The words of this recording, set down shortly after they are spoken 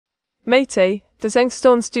Matey, the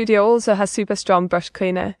Zengstone studio also has super strong brush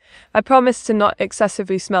cleaner. I promise to not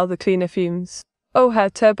excessively smell the cleaner fumes. Oh Herr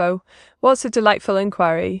Turbo, what's a delightful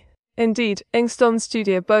inquiry. Indeed, Ingstone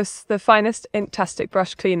Studio boasts the finest inktastic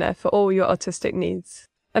brush cleaner for all your artistic needs.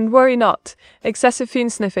 And worry not, excessive fume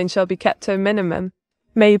sniffing shall be kept to a minimum.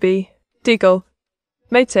 Maybe. Deagle.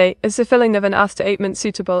 Matey, is the filling of an after-8-mint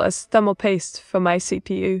suitable as thermal paste for my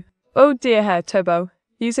CPU? Oh dear Herr Turbo,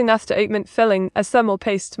 using after-8-mint filling as thermal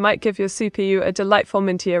paste might give your CPU a delightful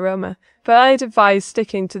minty aroma, but I'd advise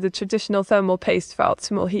sticking to the traditional thermal paste for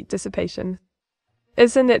optimal heat dissipation.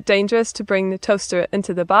 Isn't it dangerous to bring the toaster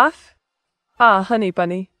into the bath? Ah, honey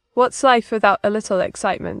bunny, what's life without a little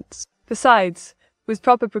excitement? Besides, with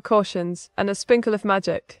proper precautions and a sprinkle of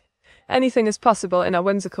magic, anything is possible in our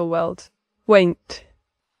whimsical world. Wait.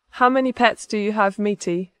 How many pets do you have,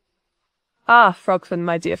 Meaty? Ah, Frogfin,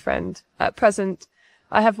 my dear friend, at present,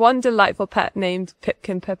 I have one delightful pet named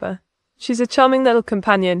Pipkin Pippa. She's a charming little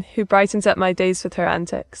companion who brightens up my days with her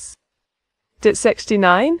antics. Dit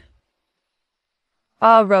 69?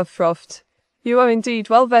 Ah, Ruffroft, you are indeed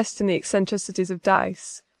well versed in the eccentricities of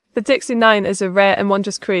dice. The Dixie 9 is a rare and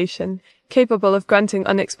wondrous creation, capable of granting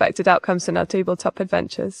unexpected outcomes in our tabletop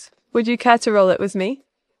adventures. Would you care to roll it with me?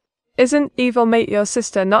 Isn't Evil Mate your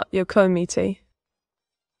sister, not your clone, Meaty?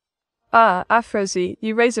 Ah, Afrozy,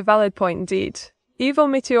 you raise a valid point indeed. Evil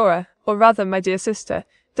Meteora, or rather my dear sister,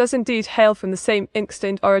 does indeed hail from the same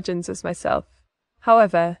ink-stained origins as myself.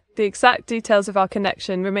 However, the exact details of our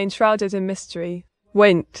connection remain shrouded in mystery.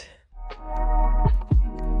 Wait.